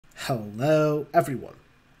Hello everyone,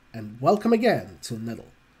 and welcome again to Niddle,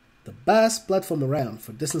 the best platform around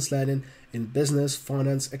for distance learning in business,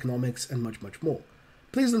 finance, economics, and much more.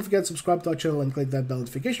 Please don't forget to subscribe to our channel and click that bell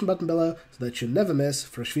notification button below so that you never miss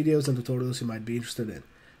fresh videos and tutorials you might be interested in.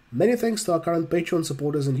 Many thanks to our current Patreon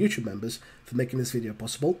supporters and YouTube members for making this video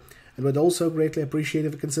possible, and we'd also greatly appreciate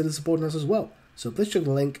if you consider supporting us as well. So please check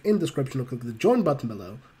the link in the description or click the join button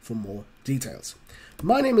below for more details.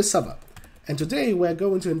 My name is Sava, and today we're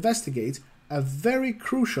going to investigate a very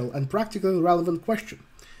crucial and practically relevant question.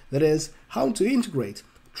 That is, how to integrate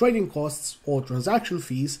trading costs or transaction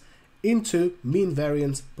fees into mean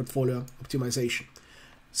variance portfolio optimization.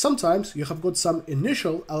 Sometimes you have got some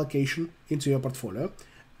initial allocation into your portfolio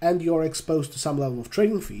and you're exposed to some level of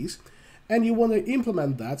trading fees, and you want to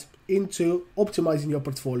implement that into optimizing your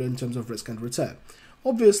portfolio in terms of risk and return.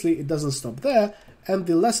 Obviously, it doesn't stop there, and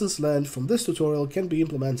the lessons learned from this tutorial can be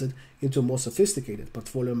implemented into more sophisticated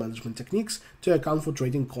portfolio management techniques to account for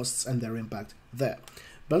trading costs and their impact there.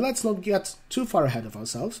 But let's not get too far ahead of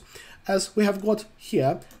ourselves, as we have got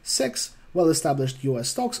here 6 well-established US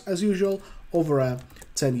stocks as usual over a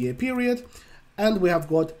 10-year period, and we have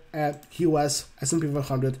got a US S&P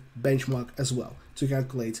 500 benchmark as well to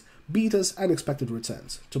calculate betas and expected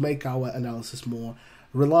returns to make our analysis more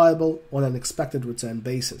reliable on an expected return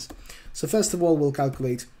basis. So first of all, we'll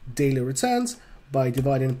calculate daily returns by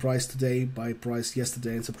dividing price today by price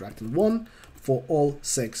yesterday and subtracting 1 for all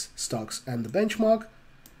 6 stocks and the benchmark,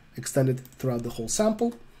 extended throughout the whole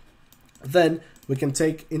sample. Then we can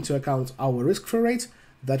take into account our risk-free rate.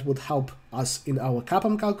 That would help us in our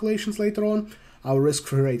CAPM calculations later on. Our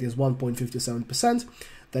risk-free rate is 1.57%.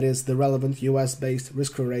 That is the relevant US-based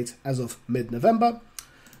risk-free rate as of mid-November.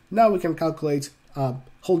 Now we can calculate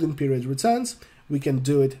holding period returns. We can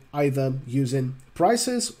do it either using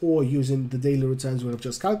prices or using the daily returns we have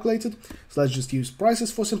just calculated. So let's just use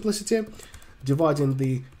prices for simplicity, dividing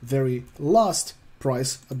the very last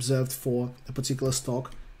price observed for a particular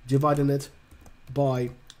stock, dividing it by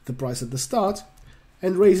the price at the start,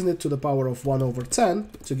 and raising it to the power of 1 over 10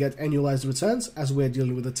 to get annualized returns as we're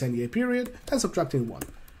dealing with a 10-year period, and subtracting 1.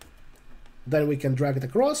 Then we can drag it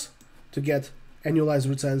across to get annualized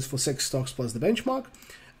returns for 6 stocks plus the benchmark,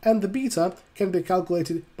 and the beta can be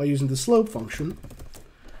calculated by using the slope function,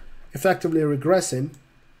 effectively regressing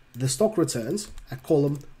the stock returns, a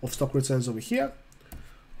column of stock returns over here,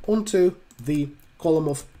 onto the column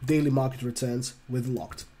of daily market returns with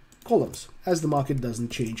locked columns, as the market doesn't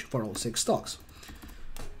change for all 6 stocks.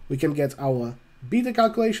 We can get our beta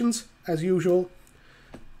calculations as usual.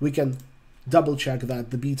 We can double check that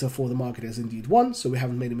the beta for the market is indeed 1, so we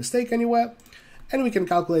haven't made a mistake anywhere. And we can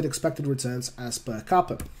calculate expected returns as per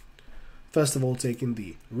CAPM. First of all, taking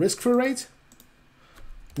the risk-free rate,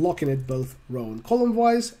 locking it both row and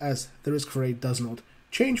column-wise, as the risk-free rate does not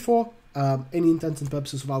change for any intents and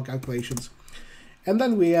purposes of our calculations. And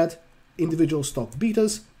then we add individual stock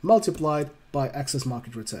betas multiplied by excess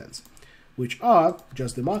market returns, which are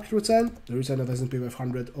just the market return, the return of S&P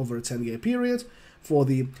 500 over a 10-year period. For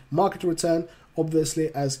the market return,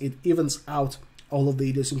 obviously, as it evens out all of the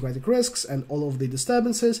idiosyncratic risks and all of the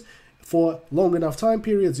disturbances, for long enough time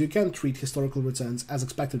periods, you can treat historical returns as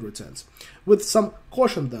expected returns. With some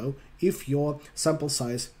caution, though, if your sample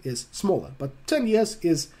size is smaller. But 10 years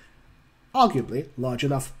is arguably large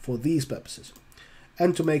enough for these purposes.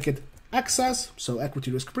 And to make it excess, so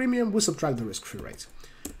equity risk premium, we subtract the risk-free rate.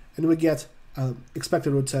 And we get an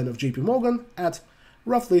expected return of JP Morgan at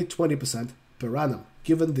roughly 20% per annum,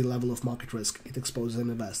 given the level of market risk it exposes an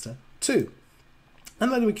investor to.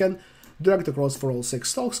 And then we can drag it across for all 6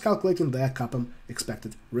 stocks, calculating their CAPM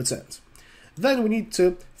expected returns. Then we need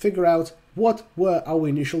to figure out what were our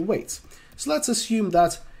initial weights. So let's assume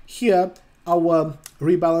that here our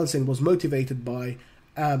rebalancing was motivated by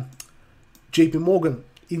JP Morgan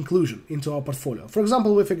inclusion into our portfolio. For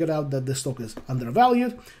example, we figured out that the stock is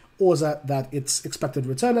undervalued, or that its expected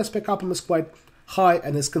return as per CAPM is quite high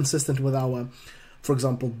and is consistent with our, for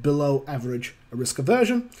example, below average risk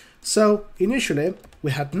aversion. So initially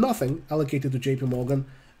we had nothing allocated to JP Morgan,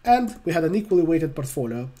 and we had an equally weighted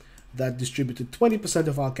portfolio that distributed 20%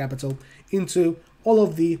 of our capital into all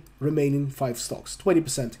of the remaining 5 stocks,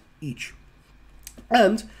 20% each.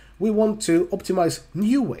 And we want to optimize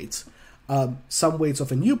new weights, some weights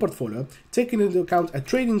of a new portfolio, taking into account a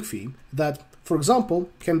trading fee that, for example,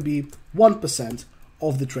 can be 1%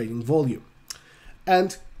 of the trading volume.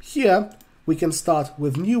 And here we can start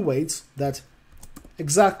with new weights that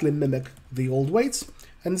exactly mimic the old weights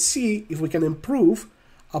and see if we can improve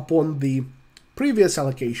upon the previous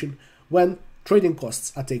allocation when trading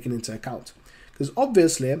costs are taken into account. Because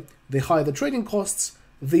obviously, the higher the trading costs,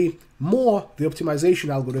 the more the optimization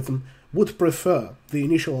algorithm would prefer the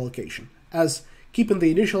initial allocation, as keeping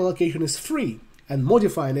the initial allocation is free and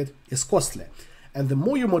modifying it is costly. And the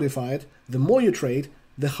more you modify it, the more you trade,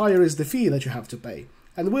 the higher is the fee that you have to pay.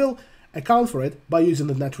 And we'll account for it by using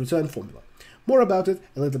the net return formula. More about it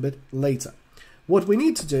a little bit later. What we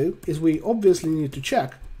need to do is we obviously need to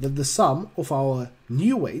check that the sum of our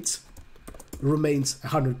new weights remains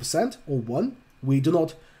 100% or 1. We do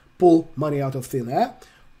not pull money out of thin air,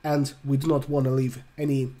 and we do not want to leave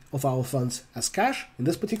any of our funds as cash in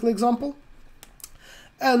this particular example.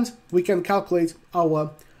 And we can calculate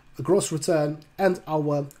our gross return and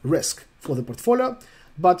our risk for the portfolio.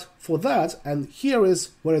 But for that, and here is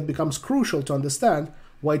where it becomes crucial to understand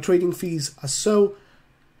why trading fees are so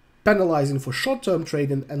penalizing for short-term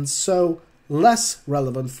trading and so less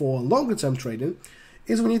relevant for longer-term trading,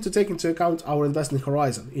 is we need to take into account our investment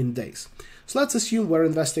horizon in days. So let's assume we're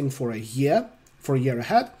investing for a year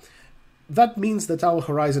ahead. That means that our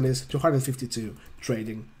horizon is 252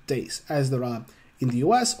 trading days, as there are in the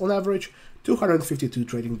US on average 252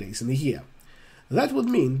 trading days in a year. That would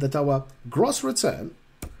mean that our gross return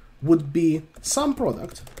would be some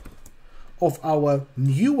product of our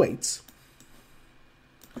new weights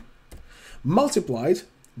multiplied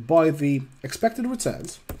by the expected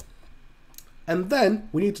returns, and then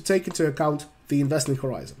we need to take into account the investment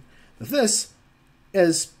horizon. This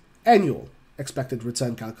is annual expected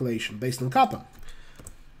return calculation based on kappa.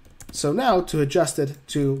 So now, to adjust it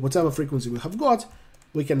to whatever frequency we have got,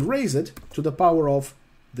 we can raise it to the power of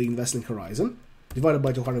the investment horizon divided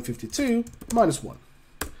by 252 minus 1.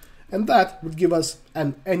 And that would give us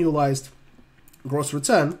an annualized gross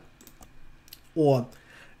return, or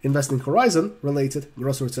investment horizon related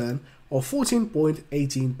gross return, of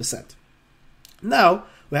 14.18%. Now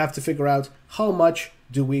we have to figure out how much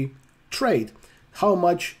do we trade, how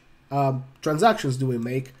much transactions do we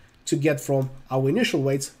make to get from our initial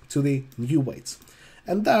weights to the new weights.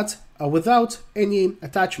 And that without any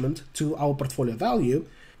attachment to our portfolio value.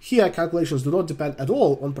 Here calculations do not depend at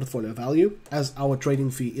all on portfolio value, as our trading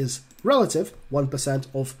fee is relative, 1%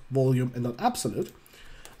 of volume and not absolute.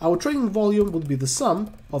 Our trading volume would be the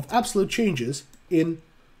sum of absolute changes in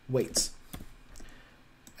weights.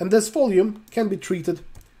 And this volume can be treated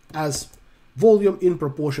as volume in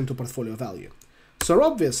proportion to portfolio value. So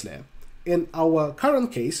obviously, in our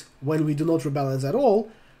current case, when we do not rebalance at all,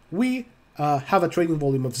 we have a trading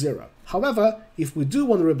volume of 0. However, if we do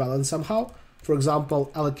want to rebalance somehow, for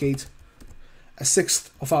example, allocate a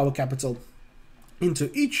sixth of our capital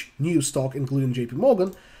into each new stock, including JP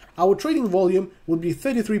Morgan, our trading volume would be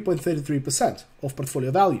 33.33% of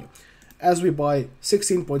portfolio value, as we buy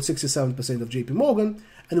 16.67% of JP Morgan,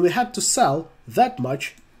 and we had to sell that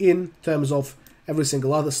much in terms of every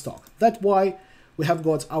single other stock. That's why we have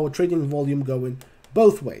got our trading volume going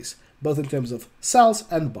both ways, both in terms of sells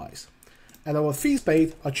and buys. And our fees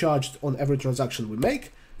paid are charged on every transaction we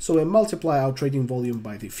make, so we multiply our trading volume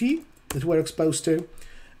by the fee that we're exposed to,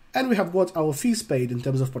 and we have got our fees paid in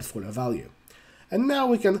terms of portfolio value. And now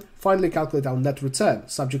we can finally calculate our net return,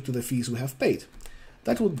 subject to the fees we have paid.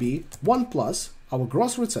 That would be 1 plus our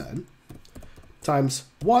gross return times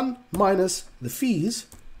 1 minus the fees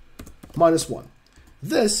minus 1.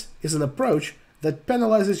 This is an approach that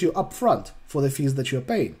penalizes you upfront for the fees that you're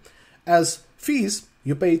paying, as fees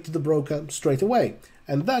you pay to the broker straight away.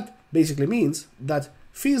 And that basically means that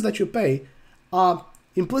fees that you pay are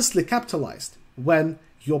implicitly capitalized when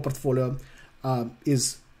your portfolio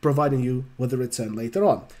is providing you with a return later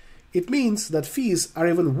on. It means that fees are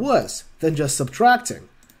even worse than just subtracting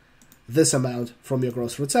this amount from your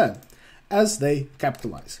gross return, as they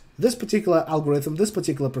capitalize. This particular algorithm, this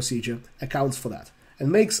particular procedure accounts for that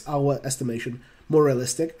and makes our estimation more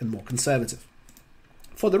realistic and more conservative.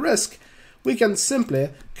 For the risk, we can simply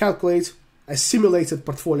calculate a simulated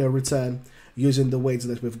portfolio return using the weights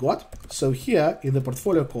that we've got. So here in the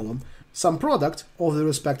portfolio column, some product of the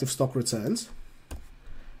respective stock returns,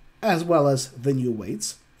 as well as the new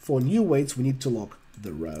weights. For new weights, we need to lock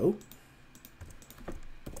the row,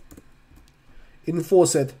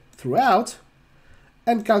 enforce it throughout,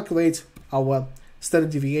 and calculate our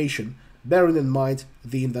standard deviation, bearing in mind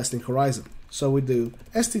the investing horizon. So we do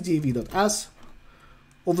stdv.as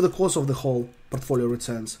over the course of the whole portfolio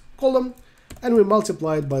returns column, and we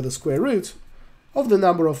multiply it by the square root of the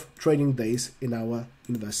number of trading days in our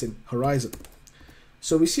investing horizon.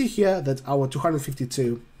 So we see here that our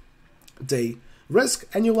 252-day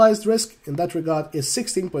risk, annualized risk in that regard, is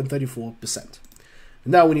 16.34%.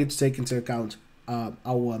 Now we need to take into account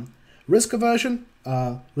our risk aversion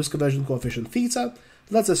coefficient theta.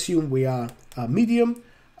 Let's assume we are medium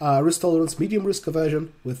risk tolerance, medium risk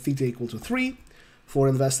aversion with theta equal to 3. For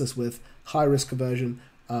investors with high risk aversion,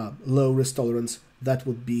 low risk tolerance, that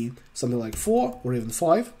would be something like 4 or even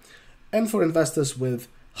 5. And for investors with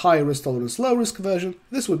high risk tolerance, low risk aversion,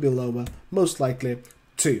 this would be lower, most likely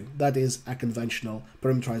 2. That is a conventional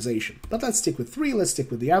parameterization. But let's stick with 3, let's stick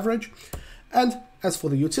with the average. And as for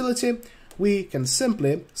the utility, we can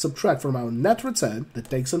simply subtract from our net return that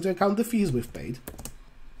takes into account the fees we've paid,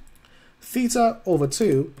 theta over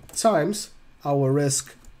 2 times our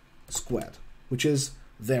risk squared, which is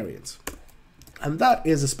variance. And that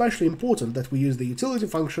is especially important that we use the utility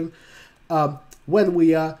function when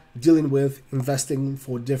we are dealing with investing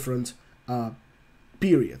for different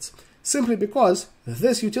periods, simply because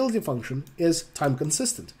this utility function is time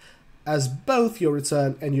consistent. As both your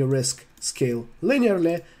return and your risk scale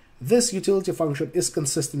linearly, this utility function is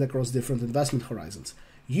consistent across different investment horizons.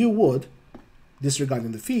 You would,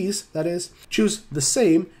 disregarding the fees, that is, choose the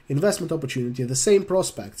same investment opportunity, the same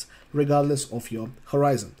prospects, regardless of your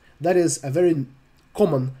horizon. That is a very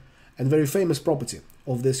common and very famous property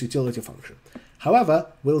of this utility function. However,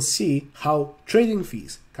 we'll see how trading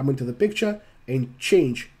fees come into the picture and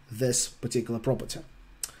change this particular property.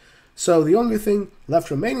 So the only thing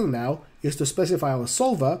left remaining now is to specify our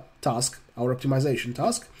solver task, our optimization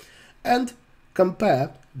task, and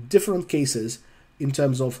compare different cases in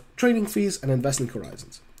terms of trading fees and investing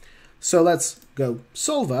horizons. So let's go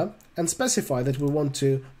solver and specify that we want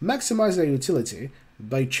to maximize their utility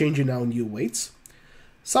by changing our new weights,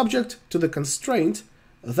 subject to the constraint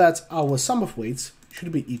that our sum of weights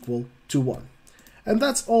should be equal to 1. And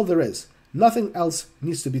that's all there is. Nothing else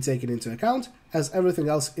needs to be taken into account, as everything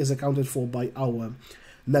else is accounted for by our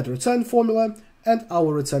net return formula and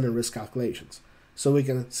our return and risk calculations. So we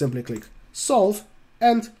can simply click solve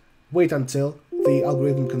and wait until the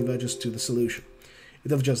algorithm converges to the solution.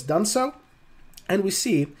 It has just done so, and we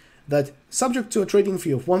see that subject to a trading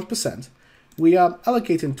fee of 1%, we are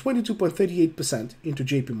allocating 22.38% into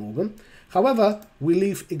JP Morgan. However, we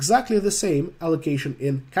leave exactly the same allocation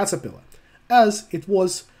in Caterpillar, as it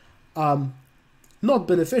was not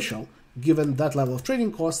beneficial, given that level of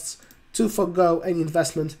trading costs, to forego any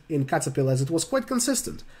investment in Caterpillar, as it was quite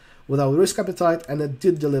consistent with our risk appetite and it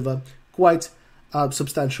did deliver quite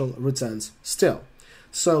substantial returns still.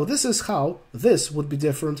 So this is how this would be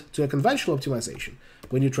different to a conventional optimization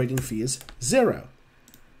when your trading fee is 0.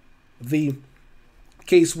 The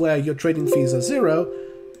case where your trading fees are 0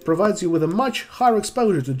 provides you with a much higher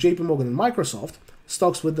exposure to JP Morgan and Microsoft,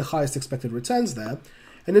 stocks with the highest expected returns there,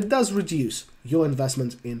 and it does reduce your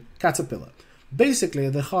investment in Caterpillar. Basically,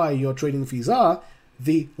 the higher your trading fees are,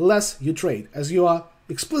 the less you trade, as you are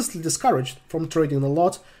explicitly discouraged from trading a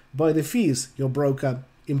lot by the fees your broker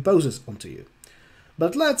imposes onto you.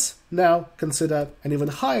 But let's now consider an even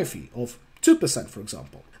higher fee of 2%, for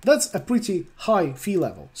example. That's a pretty high fee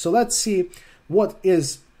level. So let's see what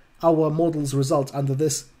is our model's result under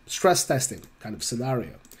this stress testing kind of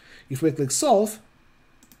scenario. If we click solve,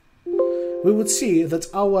 we would see that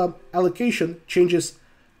our allocation changes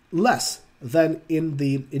less than in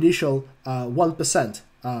the initial 1%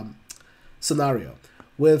 scenario,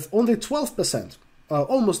 with only 12%,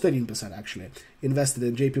 almost 13% actually, invested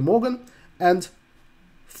in JP Morgan, and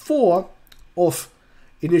 4 of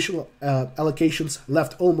initial allocations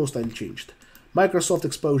left almost unchanged. Microsoft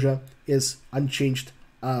exposure is unchanged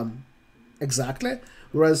exactly,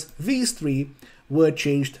 whereas these 3 were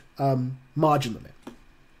changed marginally.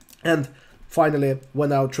 And finally,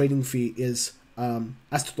 when our trading fee is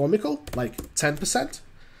astronomical, like 10%,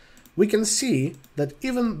 we can see that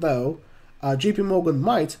even though JP Morgan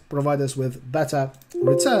might provide us with better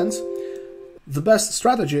returns, the best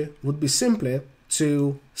strategy would be simply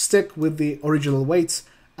to stick with the original weights,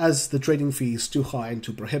 as the trading fee is too high and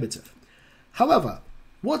too prohibitive. However,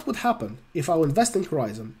 what would happen if our investing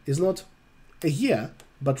horizon is not a year,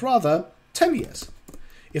 but rather 10 years?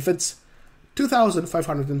 If it's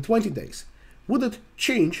 2,520 days, would it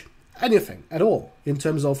change anything at all in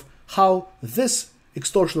terms of how this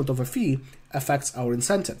extortionate of a fee affects our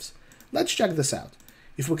incentives? Let's check this out.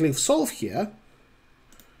 If we click solve here,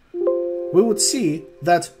 we would see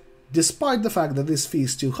that despite the fact that this fee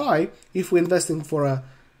is too high, if we're investing for a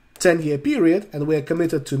 10-year period and we are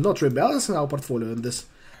committed to not rebalancing our portfolio in this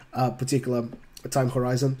particular time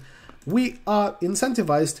horizon, we are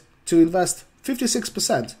incentivized to invest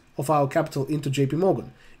 56% of our capital into JP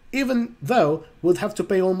Morgan, even though we'd have to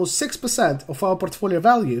pay almost 6% of our portfolio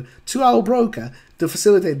value to our broker to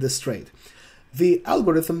facilitate this trade. The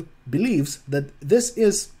algorithm believes that this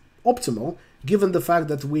is optimal given the fact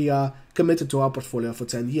that we are committed to our portfolio for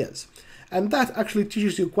 10 years. And that actually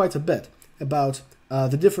teaches you quite a bit about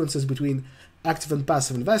the differences between active and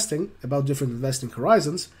passive investing, about different investing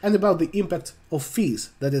horizons, and about the impact of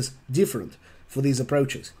fees that is different for these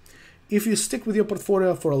approaches. If you stick with your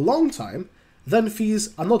portfolio for a long time, then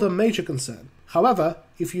fees are not a major concern. However,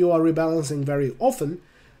 if you are rebalancing very often,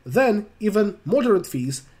 then even moderate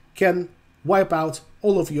fees can wipe out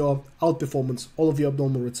all of your outperformance, all of your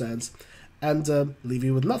abnormal returns, and leave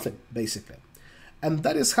you with nothing, basically. And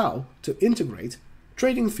that is how to integrate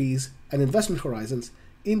trading fees and investment horizons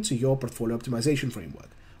into your portfolio optimization framework.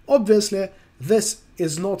 Obviously, this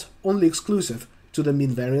is not only exclusive to the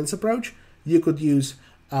mean variance approach. You could use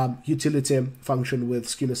utility function with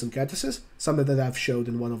skewness and kurtosis, something that I've showed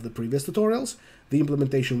in one of the previous tutorials. The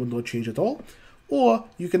implementation would not change at all. Or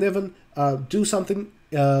you can even do something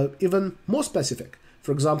even more specific.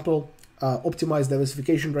 For example, optimize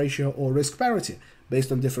diversification ratio or risk parity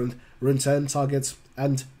based on different return targets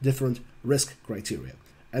and different risk criteria.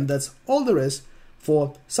 And that's all there is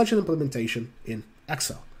for such an implementation in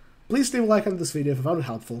Excel. Please leave a like on this video if you found it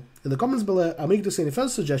helpful. In the comments below, I'm eager to see any further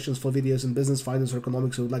suggestions for videos in business, finance, or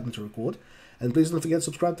economics you would like me to record. And please don't forget to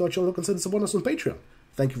subscribe to our channel and consider supporting us on Patreon.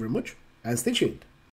 Thank you very much, and stay tuned.